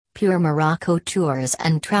Pure Morocco Tours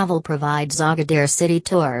and Travel provides Agadir City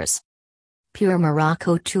Tours. Pure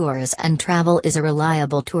Morocco Tours and Travel is a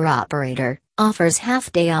reliable tour operator, offers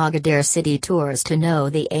half-day Agadir City Tours to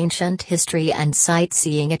know the ancient history and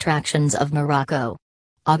sightseeing attractions of Morocco.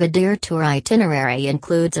 Agadir tour itinerary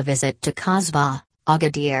includes a visit to Kasbah,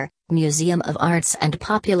 Agadir, Museum of Arts and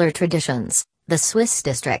Popular Traditions, the Swiss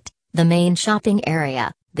district, the main shopping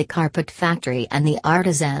area, the carpet factory and the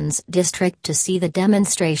artisans district to see the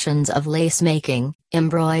demonstrations of lace making,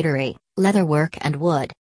 embroidery, leatherwork and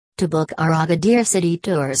wood. To book our Agadir City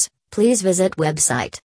Tours, please visit website